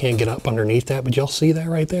 Really can't get up underneath that, but y'all see that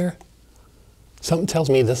right there? Something tells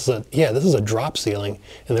me this is a drop ceiling,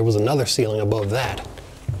 and there was another ceiling above that.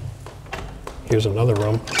 Here's another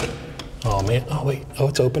room. Oh man, oh wait, oh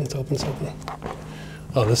it's open, it's open, it's open.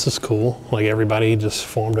 Oh, this is cool. Like everybody just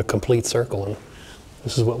formed a complete circle, and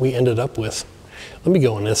this is what we ended up with. Let me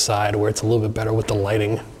go on this side where it's a little bit better with the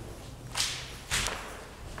lighting.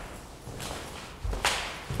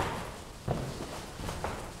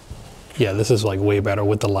 Yeah, this is like way better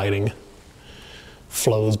with the lighting.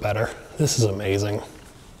 Flows better. This is amazing.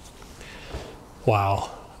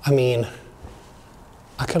 Wow. I mean,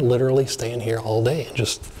 I could literally stay in here all day and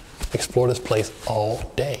just explore this place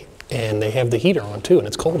all day. And they have the heater on too, and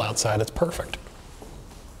it's cold outside. It's perfect.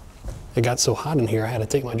 It got so hot in here, I had to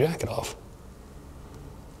take my jacket off.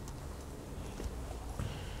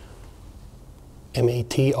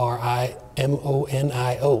 M-A-T-R-I-M-O-N-I-O.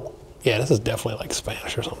 Yeah, this is definitely like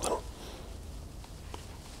Spanish or something.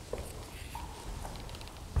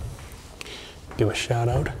 Do a shout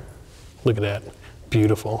out. Look at that.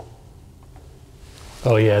 Beautiful.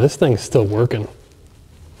 Oh yeah, this thing's still working.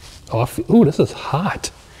 Oh, ooh, this is hot.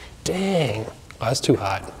 Dang. Oh, that's too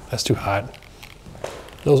hot. That's too hot.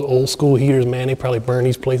 Those old school heaters, man, they probably burn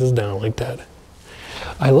these places down like that.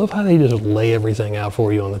 I love how they just lay everything out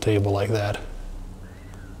for you on the table like that.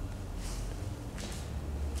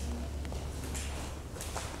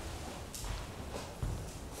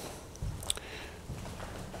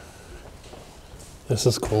 This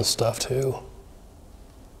is cool stuff too.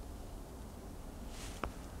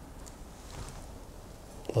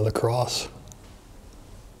 Another cross.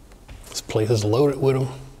 This place is loaded with them.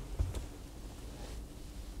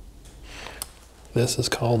 This is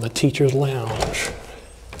called the Teacher's Lounge,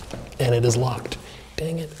 and it is locked.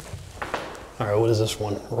 Dang it. All right, what is this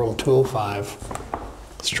one? Room 205.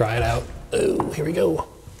 Let's try it out. Oh, here we go.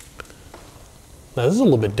 Now this is a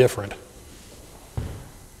little bit different.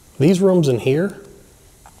 These rooms in here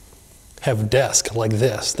have desks like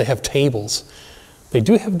this. They have tables. They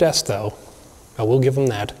do have desks though. I will give them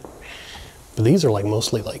that. But these are like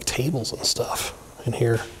mostly like tables and stuff in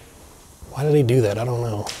here. Why do they do that? I don't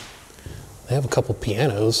know. They have a couple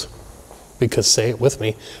pianos because, say it with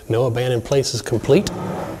me, no abandoned place is complete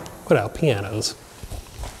without pianos.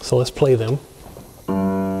 So let's play them.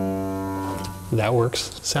 That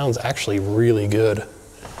works. Sounds actually really good.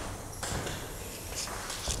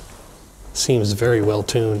 Seems very well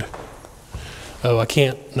tuned. Oh, I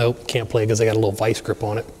can't, nope, can't play because I got a little vice grip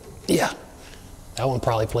on it. Yeah, that one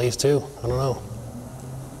probably plays too. I don't know.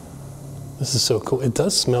 This is so cool. It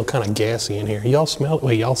does smell kind of gassy in here. Y'all smell,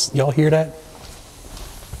 wait, y'all hear that?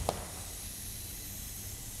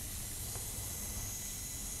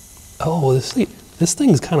 Oh, this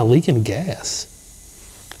thing's kind of leaking gas.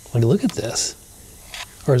 Like, look at this.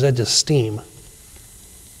 Or is that just steam?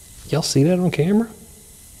 Y'all see that on camera?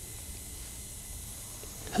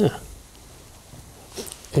 Huh.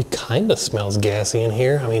 It kind of smells gassy in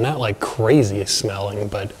here. I mean, not like crazy smelling,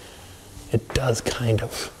 but it does kind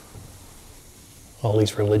of. All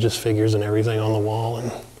these religious figures and everything on the wall.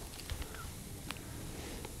 And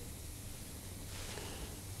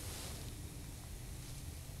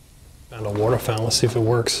a water fountain. Let's see if it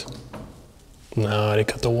works. No, they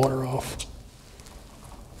cut the water off.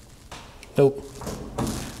 Nope.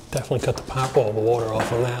 Definitely cut the pop all the water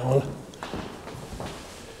off on that one.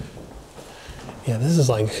 Yeah, this is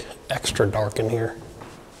like extra dark in here.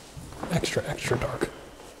 Extra, extra dark.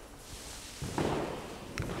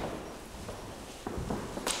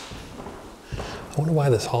 I wonder why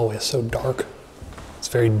this hallway is so dark. It's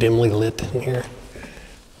very dimly lit in here.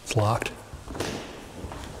 It's locked.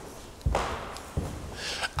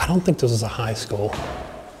 I don't think this is a high school.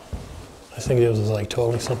 I think it was like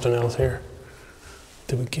totally something else here.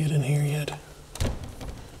 Did we get in here yet?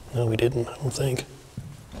 No, we didn't, I don't think.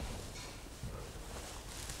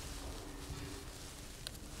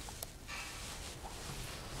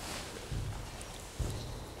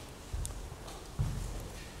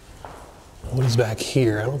 What is back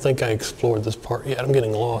here? I don't think I explored this part yet. I'm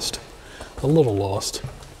getting lost. A little lost.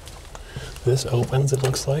 This opens, it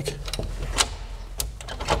looks like.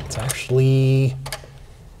 It's actually,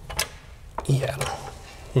 yeah,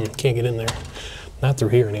 can't get in there. Not through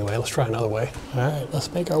here anyway. Let's try another way. All right,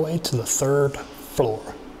 let's make our way to the 3rd floor.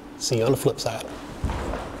 See you on the flip side.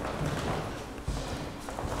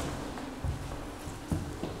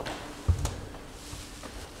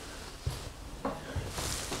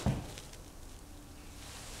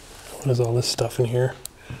 What is all this stuff in here?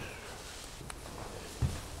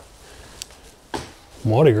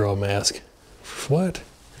 Mardi Gras mask. What?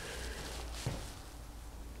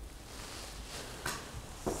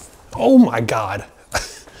 Oh my God.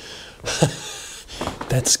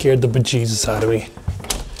 That scared the bejesus out of me.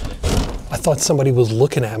 I thought somebody was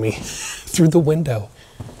looking at me through the window.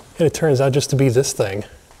 And it turns out just to be this thing.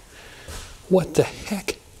 What the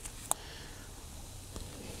heck?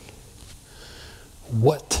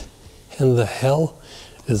 What in the hell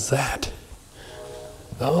is that?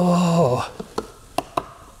 Oh.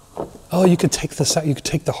 Oh, you could take this out. You could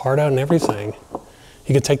take the heart out and everything.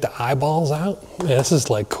 You could take the eyeballs out. Yeah, this is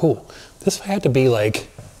like cool. This had to be like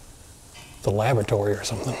the laboratory or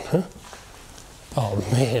something, huh? Oh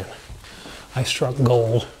man, I struck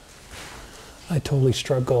gold. I totally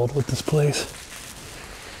struck gold with this place.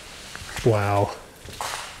 Wow.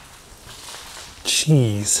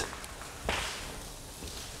 Jeez.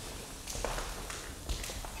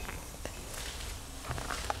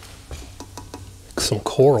 Some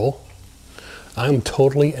coral. I'm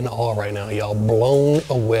totally in awe right now, y'all. Blown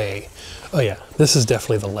away. Oh yeah, this is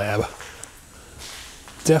definitely the lab.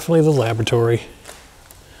 Definitely the laboratory.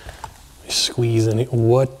 Squeeze in it.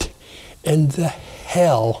 What in the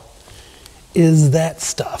hell is that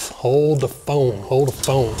stuff? Hold the phone. Hold the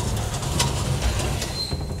phone.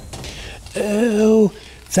 Oh,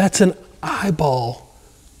 that's an eyeball.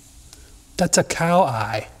 That's a cow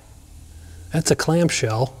eye. That's a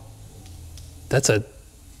clamshell. That's a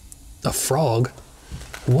frog.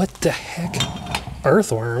 What the heck?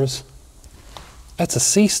 Earthworms. That's a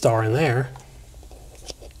sea star in there.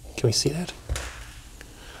 Can we see that?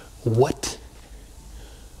 What?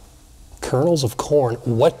 Kernels of corn.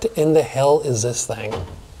 What in the hell is this thing?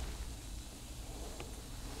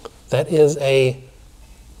 That is a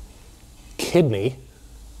kidney.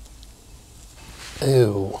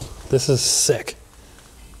 Ew, this is sick.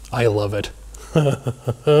 I love it.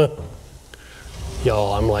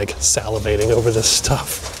 Y'all, I'm like salivating over this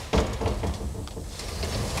stuff.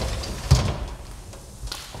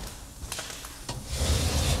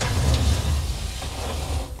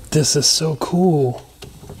 This is so cool.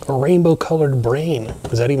 A rainbow colored brain.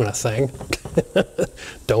 Is that even a thing?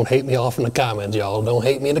 Don't hate me off in the comments, y'all. Don't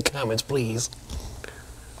hate me in the comments, please.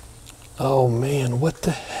 Oh man, what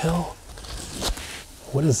the hell?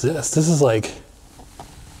 What is this? This is like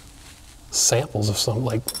samples of some,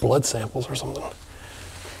 like blood samples or something.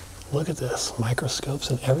 Look at this, microscopes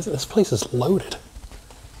and everything. This place is loaded.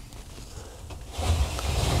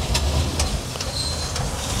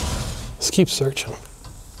 Let's keep searching.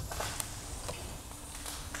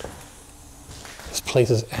 This place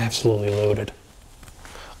is absolutely loaded.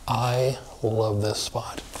 I love this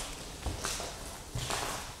spot.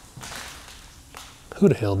 Who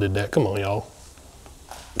the hell did that? Come on, y'all.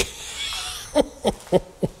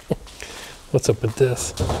 What's up with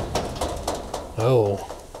this? Oh.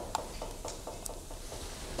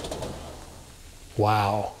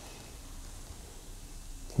 Wow.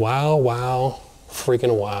 Wow, wow,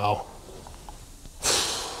 freaking wow.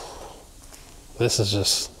 This is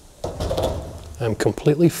just, I'm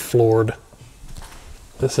completely floored.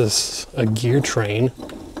 This is a gear train.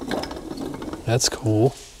 That's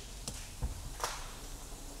cool.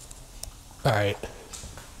 All right.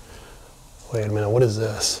 Wait a minute, what is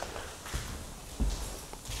this?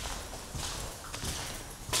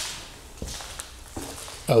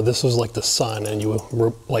 Oh, this was like the sun, and you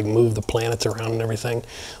would like move the planets around and everything.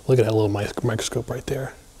 Look at that little microscope right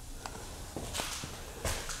there.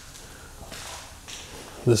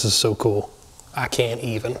 This is so cool. I can't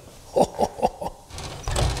even.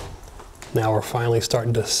 Now we're finally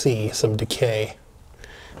starting to see some decay,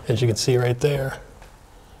 as you can see right there,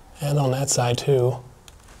 and on that side too.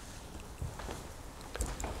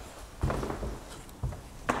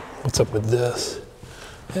 What's up with this?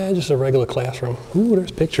 Yeah, just a regular classroom. Ooh,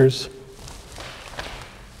 there's pictures.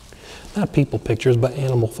 Not people pictures, but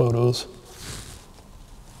animal photos.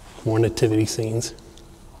 More nativity scenes.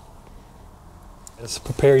 Just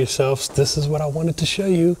prepare yourselves. This is what I wanted to show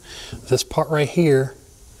you. This part right here.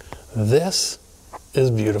 This is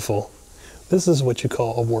beautiful. This is what you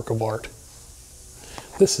call a work of art.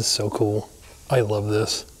 This is so cool. I love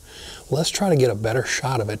this. Let's try to get a better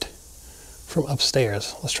shot of it from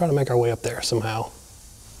upstairs. Let's try to make our way up there somehow.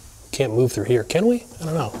 Can't move through here, can we? I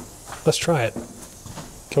don't know. Let's try it.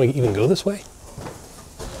 Can we even go this way?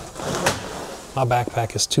 My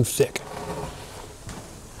backpack is too thick.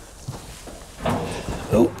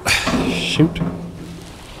 Oh, shoot.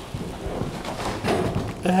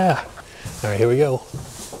 Ah. All right, here we go.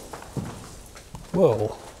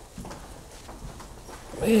 Whoa.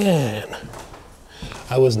 Man.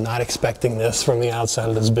 I was not expecting this from the outside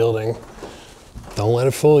of this building. Don't let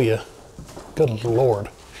it fool you. Good Lord.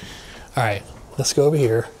 All right, let's go over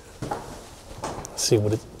here. Let's see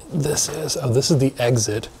what this is. Oh, this is the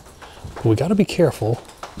exit. We got to be careful.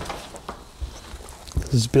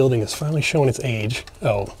 This building is finally showing its age.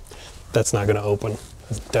 Oh, that's not going to open.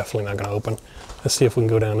 That's definitely not going to open. Let's see if we can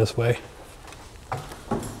go down this way.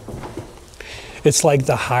 It's like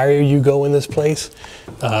the higher you go in this place,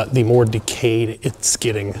 the more decayed it's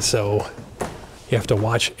getting. So you have to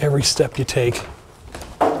watch every step you take,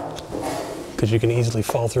 because you can easily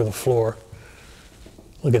fall through the floor.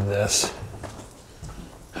 Look at this.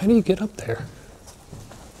 How do you get up there?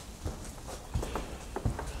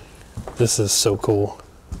 This is so cool.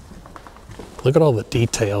 Look at all the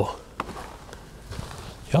detail.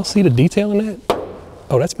 Y'all see the detail in that?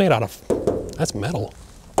 Oh, that's made out of, that's metal.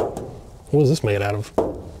 What is this made out of?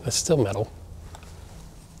 That's still metal.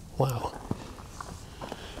 Wow.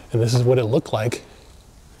 And this is what it looked like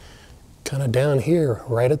kind of down here,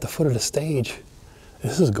 right at the foot of the stage.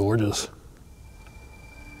 This is gorgeous.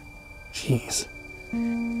 Jeez.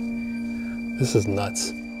 This is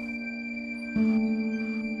nuts.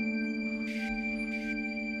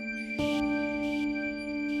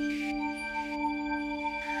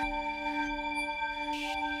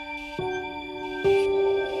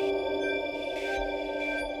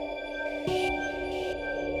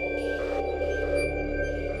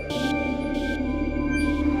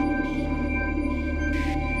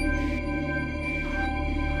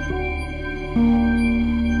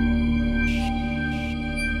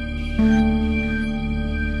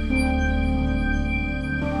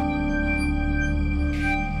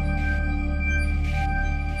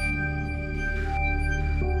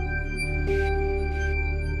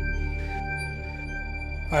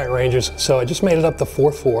 All right, Rangers, so I just made it up the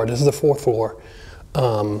 4th floor. This is the 4th floor.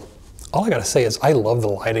 All I gotta say is I love the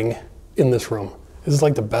lighting in this room. This is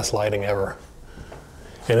like the best lighting ever.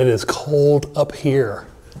 And it is cold up here.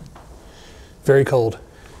 Very cold.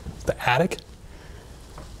 The attic,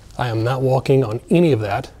 I am not walking on any of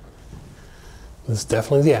that. This is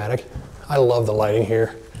definitely the attic. I love the lighting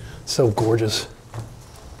here. So gorgeous.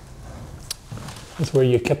 That's where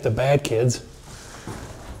you kept the bad kids.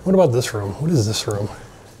 What about this room? What is this room?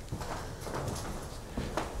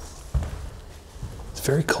 It's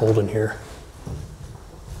very cold in here.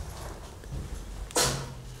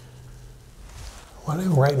 Why are they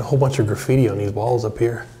writing a whole bunch of graffiti on these walls up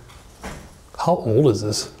here? How old is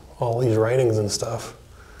this? All these writings and stuff.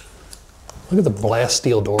 Look at the blast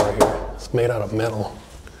steel door right here. It's made out of metal.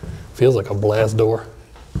 Feels like a blast door.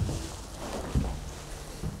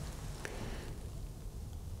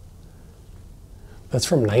 That's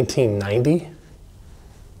from 1990.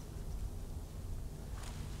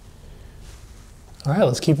 All right,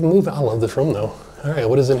 let's keep it moving. I love this room though. All right,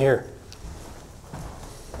 what is in here?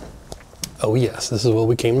 Oh yes, this is what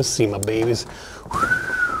we came to see, my babies.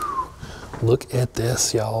 Look at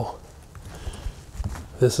this, y'all.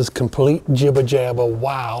 This is complete jibber jabber.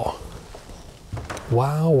 Wow.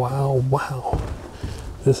 Wow, wow, wow.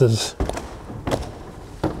 This is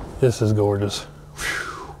gorgeous.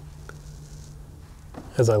 Whew.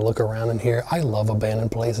 As I look around in here, I love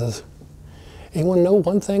abandoned places. Anyone know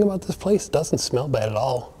one thing about this place? It doesn't smell bad at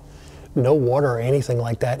all. No water or anything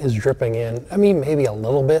like that is dripping in. I mean, maybe a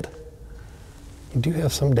little bit. You do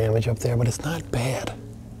have some damage up there, but it's not bad.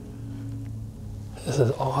 This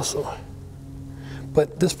is awesome.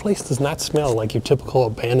 But this place does not smell like your typical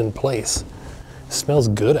abandoned place. It smells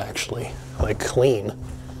good, actually, like clean.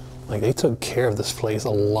 Like they took care of this place a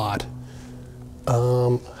lot.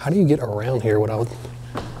 How do you get around here without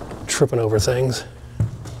tripping over things?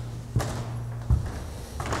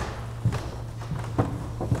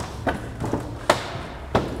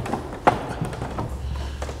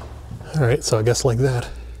 All right, so I guess like that.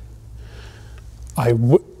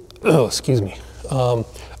 Oh, excuse me.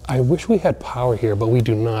 I wish we had power here, but we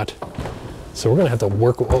do not. So we're gonna have to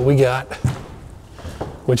work with what we got,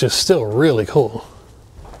 which is still really cool.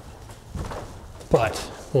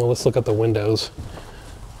 But, well, let's look at the windows.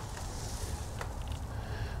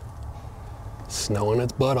 Snowing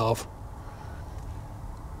its butt off.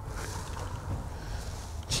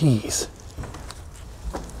 Jeez.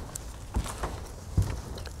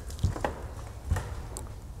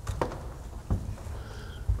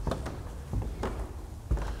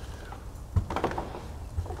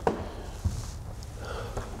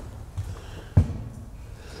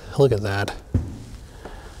 Look at that.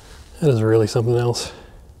 That is really something else.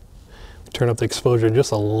 Turn up the exposure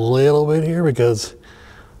just a little bit here because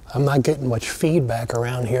I'm not getting much feedback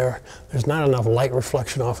around here. There's not enough light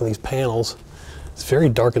reflection off of these panels. It's very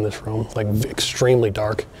dark in this room, like extremely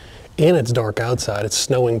dark. And it's dark outside. It's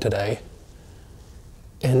snowing today.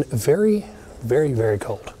 And very, very, very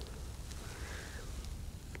cold.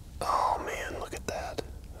 Oh man, look at that.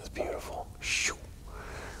 That's beautiful. Shoo.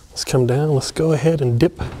 Let's come down. Let's go ahead and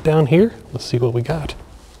dip down here. Let's see what we got.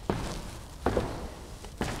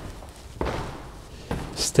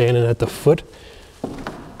 Standing at the foot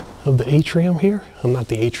of the atrium here. I'm not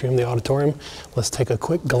the atrium, the auditorium. Let's take a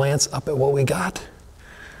quick glance up at what we got.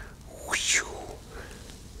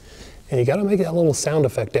 And you gotta make that little sound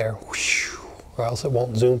effect there, or else it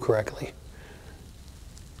won't zoom correctly.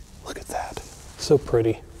 Look at that, so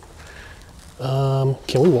pretty.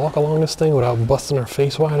 Can we walk along this thing without busting our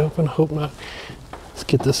face wide open? Hope not. Let's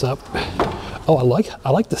get this up. Oh, I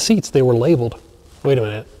like the seats. They were labeled. Wait a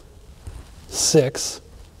minute. 6.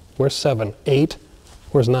 Where's 7? 8.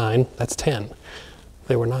 Where's 9? That's 10.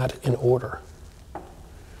 They were not in order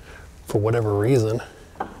for whatever reason.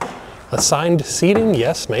 Assigned seating?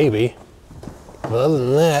 Yes, maybe. But other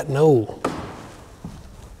than that, no.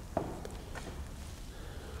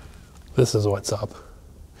 This is what's up.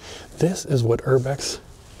 This is what urbex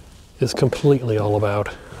is completely all about.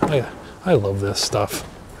 I love this stuff.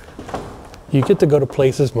 You get to go to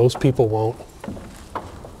places most people won't.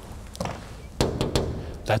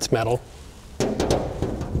 That's metal.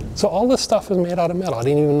 So all this stuff is made out of metal. I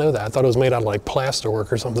didn't even know that. I thought it was made out of like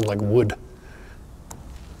plasterwork or something, like wood.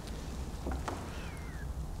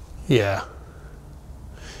 Yeah.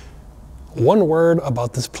 One word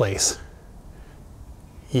about this place.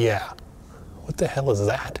 Yeah. What the hell is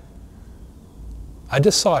that? I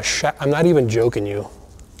just saw a I'm not even joking you.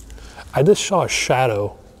 I just saw a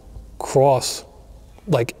shadow cross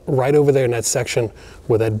like right over there in that section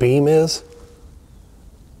where that beam is.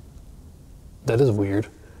 That is weird.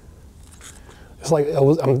 It's like,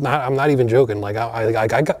 I'm not even joking. Like I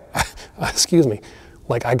got, excuse me,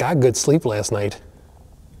 like I got good sleep last night,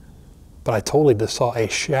 but I totally just saw a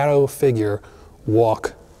shadow figure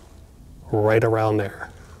walk right around there.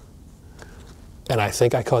 And I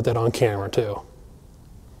think I caught that on camera too.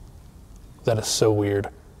 That is so weird.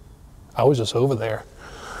 I was just over there.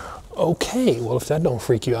 Okay, well if that don't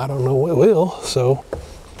freak you, I don't know what will. So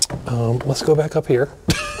let's go back up here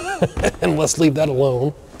and let's leave that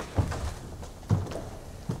alone.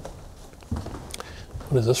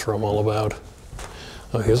 What is this room all about?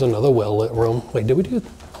 Oh, here's another well-lit room. Wait, did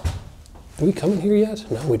we come in here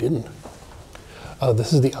yet? No, we didn't. Oh,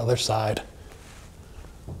 this is the other side.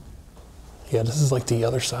 Yeah, this is like the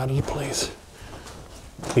other side of the place.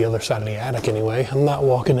 The other side of the attic anyway. I'm not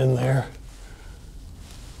walking in there.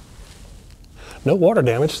 No water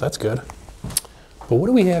damage, that's good. But what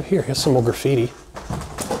do we have here? Here's some more graffiti.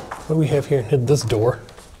 What do we have here? Hit this door.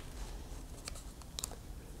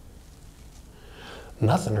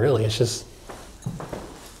 Nothing really, it's just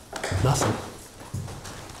nothing.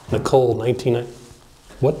 Nicole, 1990.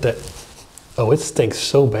 What the? Oh, it stinks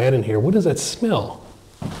so bad in here. What does that smell?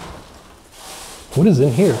 What is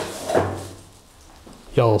in here?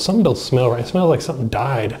 Y'all, something don't smell right. It smells like something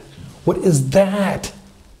died. What is that?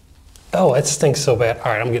 Oh, it stinks so bad. All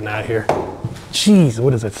right, I'm getting out of here. Jeez, what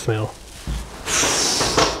does that smell?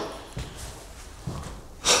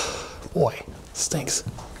 Boy, it stinks.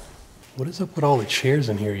 What is up with all the chairs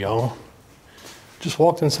in here, y'all? Just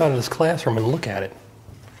walked inside of this classroom and look at it.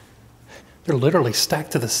 They're literally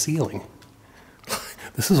stacked to the ceiling.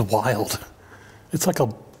 This is wild. It's like a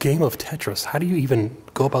game of Tetris. How do you even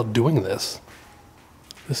go about doing this?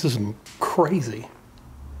 This is crazy.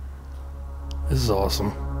 This is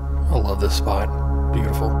awesome. I love this spot.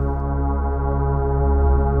 Beautiful.